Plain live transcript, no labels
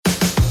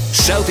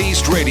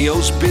Southeast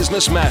Radio's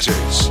Business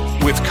Matters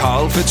with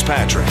Carl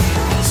Fitzpatrick.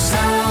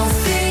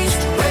 Southeast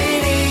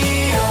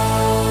Radio.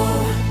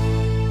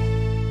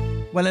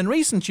 Well, in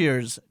recent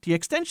years, the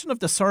extension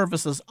of the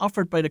services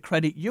offered by the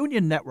credit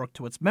union network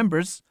to its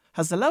members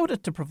has allowed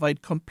it to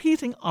provide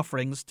competing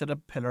offerings to the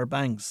pillar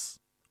banks.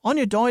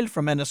 Anya Doyle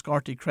from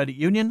Enniscorthy Credit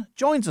Union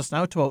joins us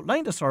now to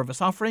outline the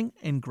service offering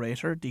in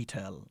greater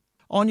detail.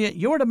 Anya,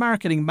 you're the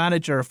marketing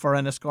manager for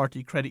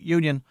Enniscorthy Credit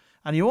Union,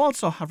 and you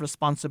also have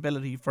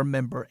responsibility for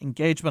member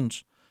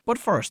engagement. But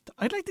first,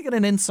 I'd like to get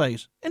an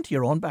insight into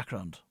your own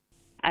background.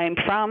 I'm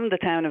from the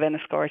town of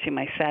Enniscorthy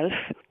myself,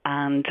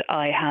 and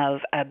I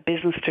have a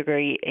business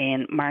degree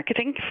in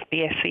marketing,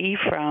 BSc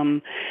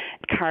from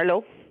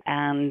Carlow,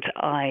 and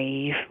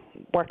I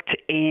worked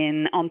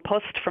on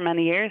Post for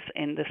many years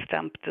in the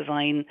stamp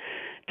design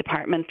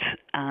department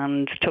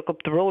and took up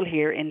the role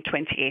here in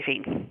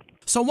 2018.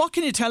 So what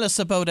can you tell us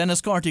about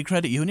Enniscorthy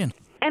Credit Union?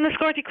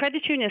 Enniscorthy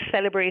Credit Union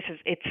celebrated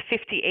its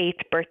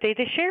 58th birthday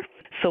this year.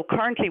 So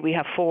currently we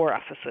have 4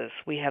 offices.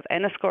 We have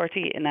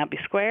Enniscorthy in Abbey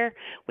Square,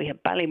 we have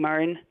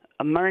Ballymurn,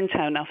 a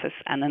Murntown office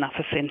and an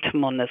office in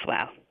Tamun as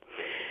well.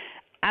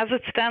 As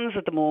it stands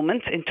at the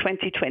moment, in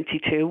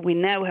 2022, we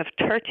now have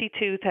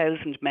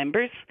 32,000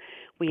 members.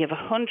 We have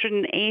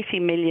 180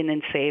 million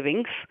in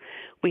savings.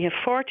 We have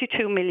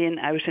 42 million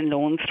out in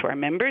loans to our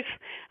members,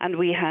 and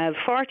we have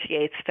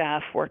 48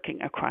 staff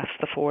working across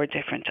the 4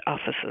 different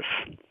offices.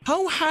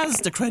 How has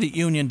the credit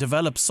union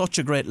developed such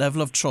a great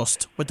level of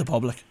trust with the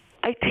public?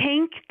 I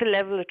think the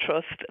level of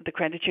trust the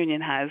credit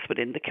union has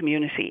within the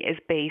community is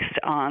based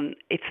on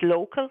it's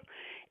local,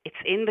 it's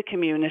in the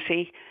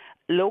community,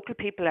 local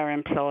people are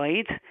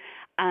employed,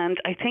 and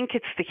I think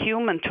it's the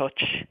human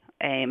touch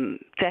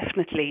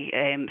definitely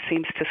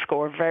seems to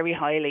score very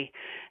highly.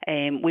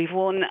 We've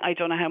won, I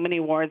don't know how many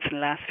awards in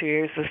the last few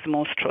years as the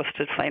most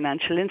trusted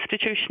financial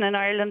institution in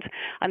Ireland,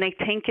 and I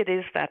think it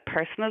is that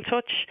personal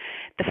touch,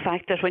 the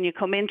fact that when you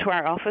come into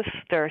our office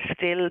there are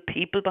still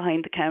people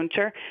behind the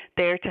counter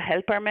there to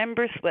help our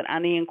members with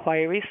any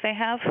inquiries they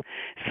have.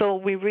 So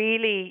we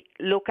really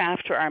look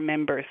after our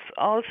members.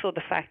 Also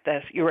the fact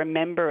that you're a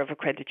member of a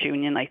credit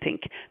union, I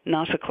think,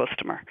 not a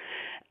customer.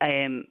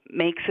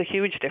 Makes a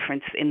huge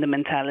difference in the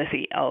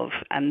mentality of,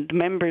 and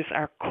members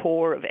are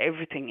core of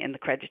everything in the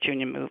credit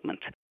union movement.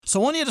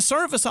 So only the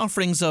service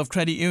offerings of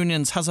credit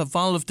unions has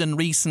evolved in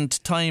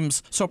recent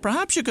times, so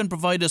perhaps you can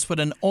provide us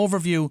with an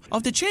overview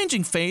of the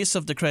changing face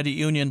of the credit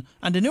union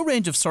and the new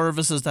range of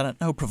services that it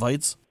now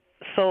provides.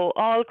 So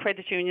all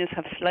credit unions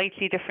have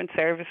slightly different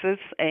services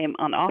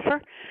on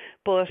offer.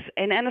 But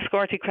in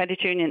Enniscorthy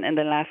Credit Union in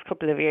the last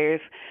couple of years,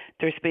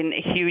 there's been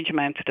a huge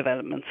amount of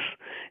developments.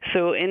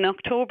 So in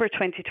October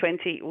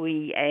 2020,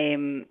 we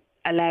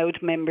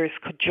allowed members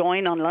could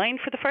join online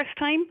for the first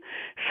time.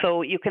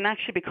 So you can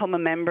actually become a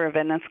member of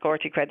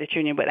Enniscorthy Credit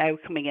Union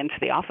without coming into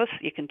the office.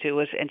 You can do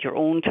it at your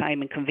own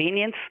time and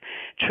convenience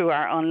through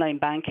our online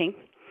banking.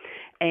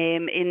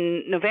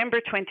 In November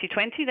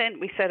 2020 then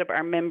we set up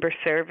our Member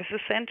Services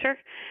Centre.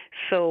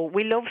 So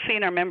we love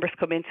seeing our members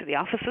come into the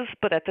offices,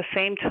 but at the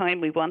same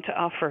time we want to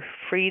offer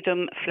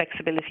freedom,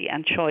 flexibility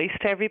and choice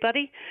to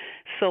everybody.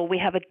 So we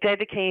have a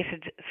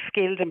dedicated,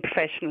 skilled and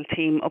professional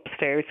team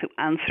upstairs who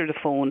answer the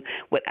phone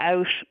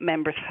without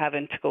members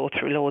having to go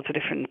through loads of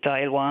different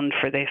dial 1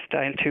 for this,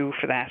 dial 2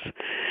 for that.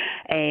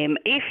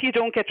 If you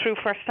don't get through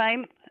first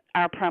time,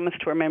 our promise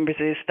to our members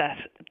is that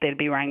they'll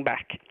be rang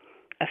back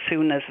as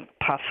soon as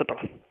possible.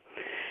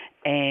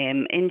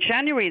 In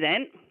January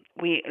then,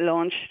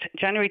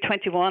 January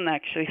 21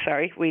 actually,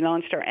 we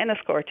launched our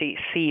Enniscorthy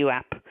CU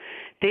app.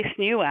 This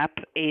new app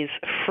is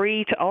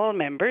free to all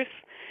members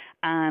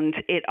and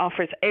it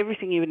offers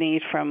everything you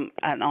need from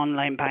an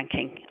online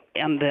banking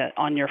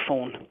on your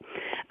phone.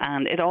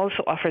 And it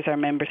also offers our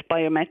members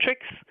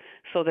biometrics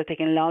so that they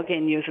can log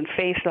in using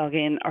face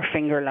login or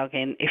finger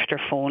login if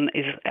their phone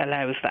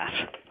allows that.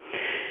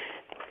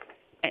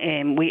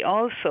 We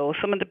also,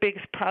 some of the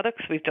biggest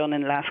products we've done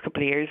in the last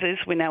couple of years is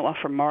we now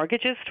offer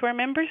mortgages to our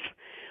members.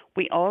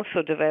 We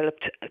also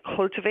developed a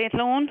Cultivate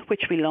loan,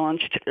 which we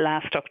launched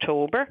last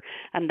October,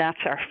 and that's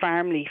our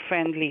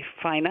family-friendly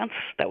finance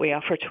that we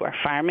offer to our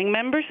farming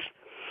members.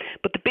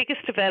 But the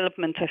biggest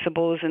development, I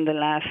suppose, in the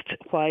last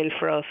while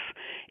for us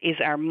is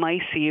our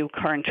MyCU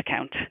current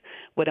account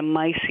with a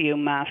MyCU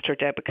master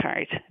debit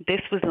card.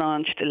 This was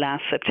launched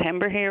last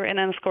September here in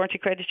Enniscorthy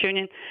Credit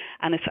Union,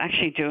 and it's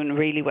actually doing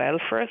really well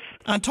for us.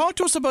 And talk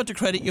to us about the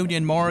credit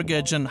union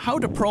mortgage and how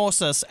the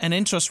process and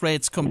interest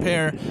rates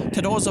compare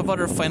to those of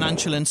other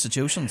financial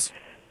institutions.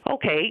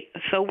 Okay,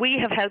 so we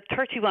have helped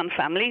 31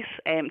 families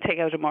take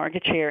out a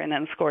mortgage here in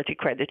Enniscorthy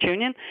Credit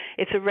Union.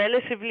 It's a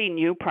relatively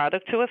new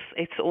product to us.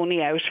 It's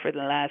only out for the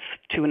last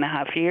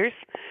 2.5 years.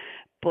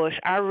 But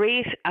our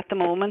rate at the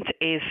moment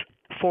is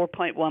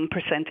 4.1%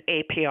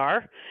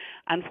 APR.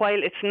 And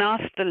while it's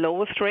not the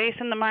lowest rate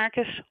in the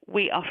market,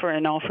 we offer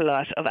an awful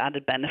lot of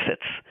added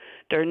benefits.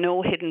 There are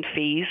no hidden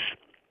fees.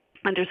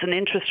 And there's an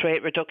interest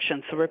rate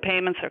reduction, so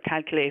repayments are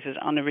calculated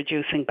on a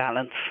reducing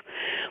balance.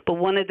 But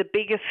one of the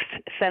biggest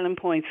selling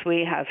points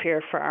we have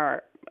here for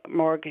our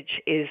mortgage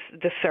is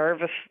the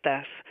service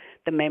that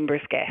the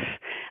members get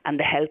and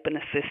the help and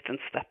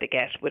assistance that they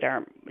get with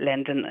our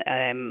lending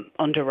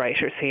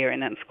underwriters here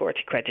in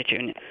Enniscorthy Credit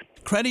Union.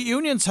 Credit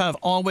unions have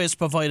always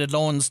provided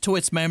loans to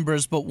its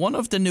members, but one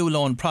of the new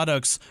loan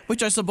products,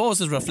 which I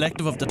suppose is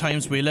reflective of the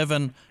times we live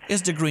in,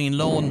 is the Green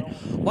Loan.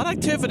 What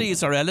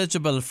activities are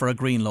eligible for a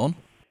Green Loan?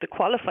 The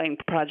qualifying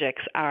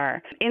projects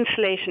are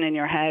insulation in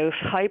your house,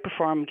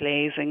 high-performing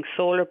glazing,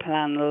 solar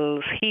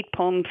panels, heat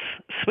pumps,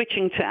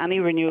 switching to any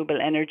renewable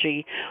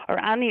energy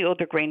or any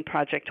other green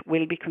project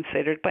will be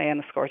considered by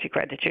Enniscorthy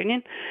Credit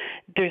Union.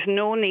 There's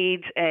no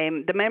need,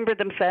 the member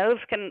themselves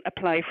can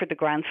apply for the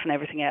grants and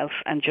everything else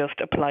and just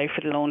apply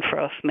for the loan for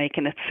us,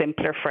 making it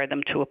simpler for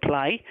them to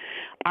apply.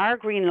 Our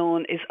Green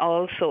Loan is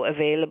also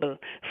available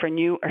for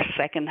new or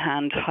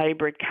second-hand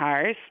hybrid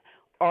cars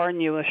or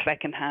new or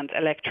second-hand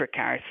electric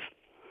cars.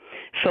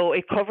 So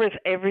it covers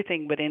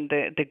everything within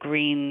the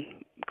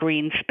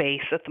green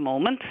space at the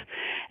moment.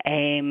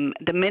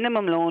 The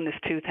minimum loan is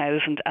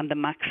 2,000 and the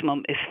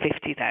maximum is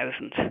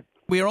 50,000.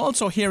 We are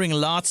also hearing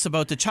lots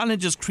about the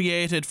challenges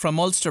created from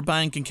Ulster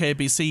Bank and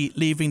KBC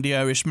leaving the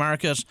Irish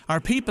market.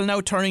 Are people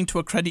now turning to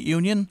a credit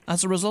union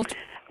as a result?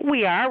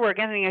 We're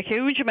getting a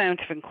huge amount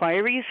of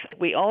inquiries.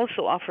 We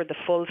also offer the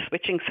full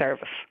switching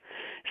service.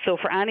 So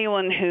for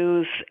anyone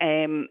who's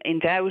in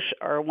doubt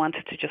or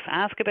wanted to just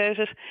ask about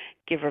it,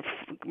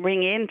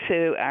 ring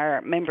into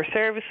our member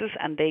services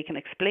and they can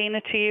explain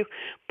it to you.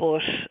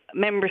 But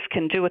members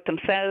can do it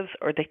themselves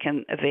or they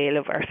can avail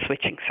of our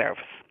switching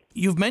service.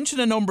 You've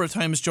mentioned a number of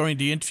times during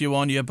the interview,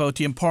 Anya, about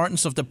the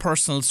importance of the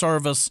personal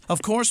service.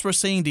 Of course, we're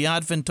seeing the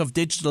advent of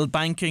digital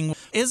banking.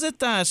 Is it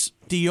that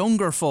the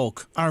younger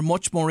folk are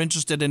much more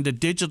interested in the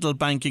digital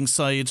banking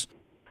side?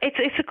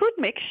 It's a good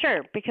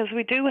mixture because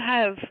we do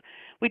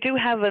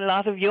have a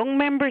lot of young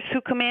members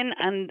who come in,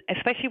 and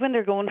especially when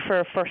they're going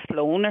for a first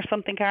loan or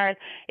something, Carl,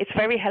 it's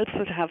very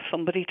helpful to have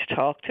somebody to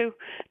talk to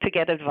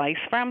get advice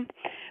from.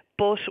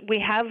 But we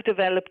have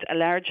developed a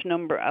large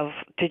number of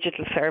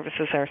digital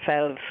services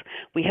ourselves.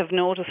 We have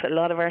noticed a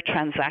lot of our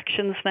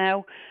transactions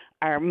now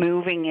are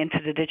moving into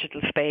the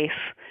digital space.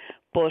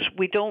 But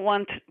we don't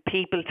want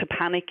people to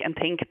panic and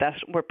think that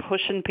we're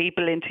pushing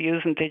people into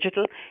using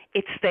digital.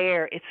 It's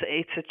there.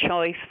 It's a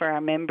choice for our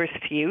members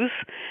to use.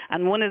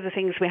 And one of the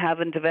things we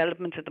have in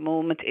development at the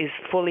moment is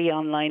fully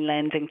online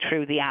lending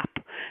through the app.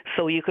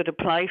 So you could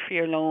apply for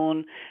your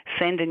loan,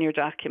 send in your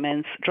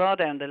documents, draw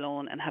down the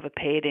loan and have it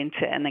paid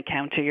into an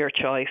account of your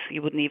choice.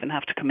 You wouldn't even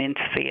have to come in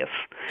to see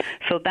us.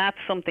 So that's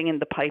something in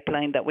the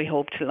pipeline that we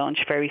hope to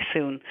launch very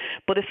soon.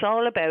 But it's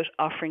all about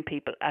offering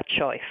people a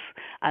choice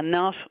and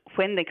not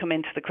when they come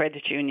into the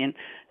credit union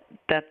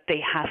that they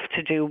have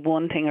to do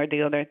one thing or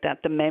the other,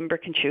 that the member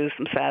can choose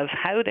themselves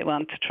how they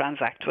want to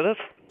transact with us.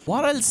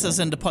 What else is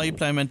in the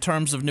pipeline in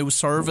terms of new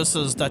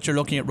services that you're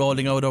looking at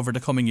rolling out over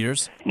the coming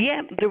years?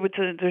 Yeah,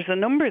 there's a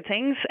number of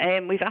things.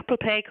 We've Apple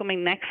Pay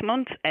coming next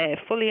month.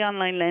 Fully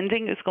online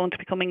lending is going to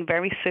be coming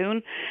very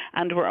soon.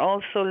 And we're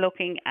also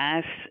looking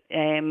at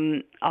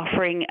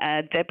offering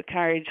a debit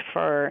card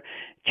for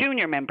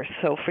junior members,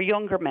 so for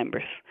younger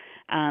members,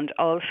 and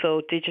also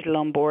digital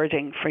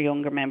onboarding for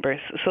younger members.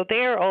 So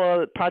they're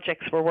all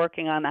projects we're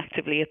working on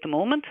actively at the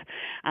moment,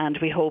 and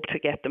we hope to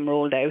get them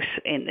rolled out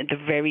in the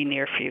very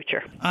near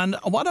future. And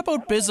what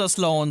about business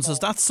loans? Is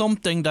that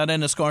something that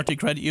Enniscorthy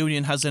Credit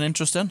Union has an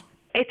interest in?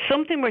 It's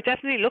something we're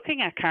definitely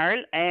looking at,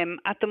 Carl.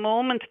 At the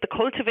moment, the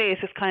Cultivate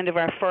is kind of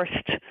our first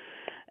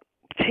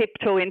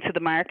tiptoe into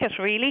the market,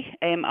 really,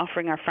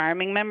 offering our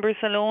farming members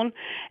a loan,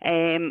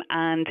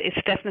 and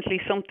it's definitely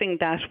something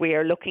that we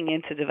are looking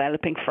into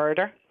developing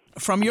further.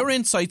 From your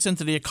insights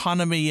into the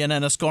economy in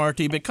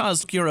Enniscorthy,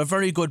 because you're a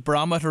very good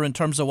barometer in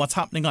terms of what's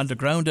happening on the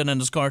ground in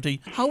Enniscorthy,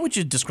 how would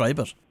you describe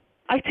it?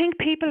 I think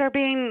people are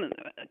being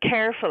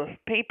careful.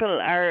 People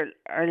are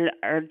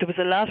there was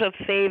a lot of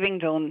saving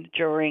done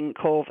during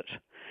COVID,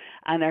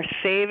 and our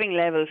saving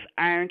levels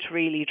aren't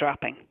really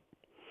dropping,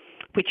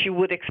 which you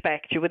would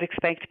expect. You would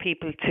expect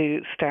people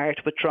to start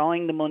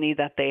withdrawing the money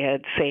that they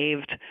had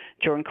saved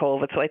during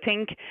COVID. So I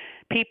think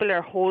people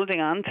are holding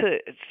on to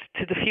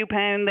the few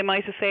pound they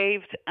might have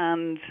saved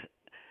and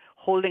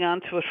holding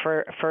on to it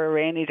for a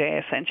rainy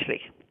day,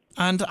 essentially.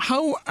 And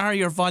how are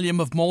your volume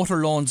of motor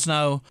loans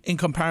now in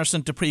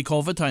comparison to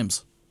pre-COVID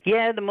times?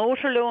 Yeah, the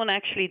motor loan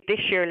actually this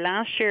year,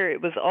 last year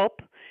it was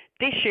up.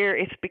 This year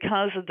it's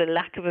because of the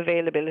lack of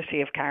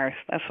availability of cars.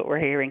 That's what we're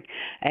hearing.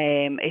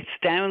 It's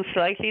down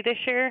slightly this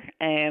year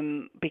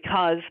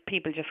because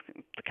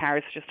the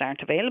cars just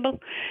aren't available.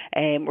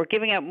 We're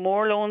giving out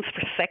more loans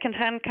for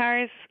second-hand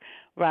cars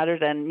rather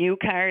than new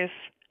cars.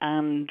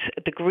 And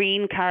the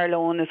green car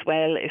loan as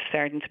well is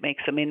starting to make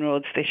some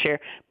inroads this year.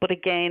 But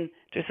again,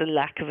 there's a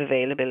lack of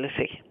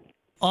availability.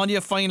 Anya,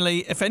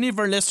 finally, if any of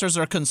our listeners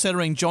are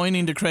considering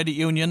joining the credit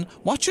union,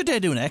 what should they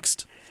do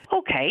next?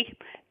 Okay.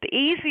 The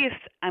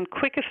easiest and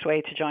quickest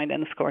way to join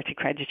Enniscorthy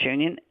Credit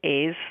Union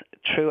is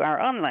through our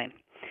online.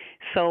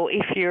 So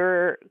if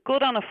you're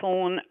good on a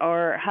phone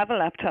or have a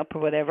laptop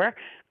or whatever,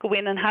 go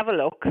in and have a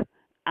look.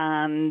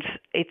 And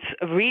it's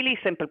a really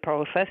simple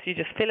process. You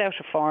just fill out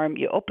a form,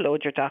 you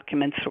upload your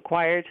documents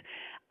required,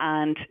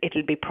 and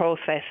it'll be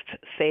processed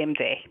same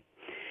day.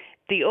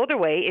 The other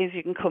way is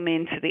you can come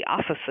into the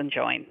office and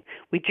join.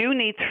 We do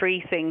need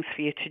 3 things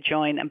for you to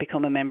join and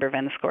become a member of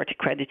Enniscorthy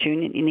Credit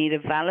Union. You need a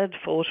valid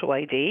photo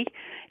ID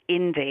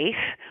in date.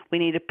 We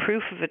need a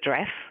proof of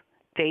address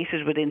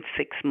dated within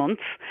 6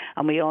 months,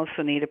 and we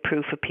also need a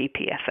proof of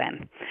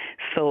PPFN.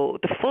 So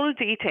the full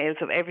details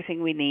of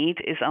everything we need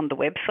is on the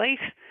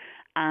website.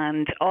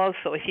 And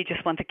also, if you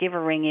just want to give a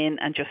ring in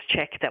and just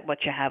check that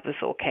what you have is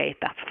okay,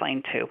 that's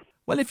fine too.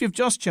 Well, if you've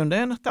just tuned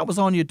in, that was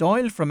Anya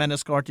Doyle from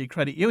Enniscorthy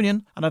Credit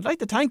Union, and I'd like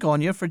to thank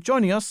Anya for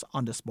joining us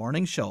on this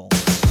morning's show.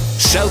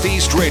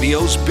 Southeast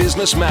Radio's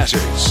Business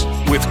Matters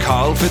with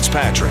Carl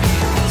Fitzpatrick.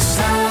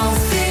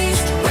 Southeast.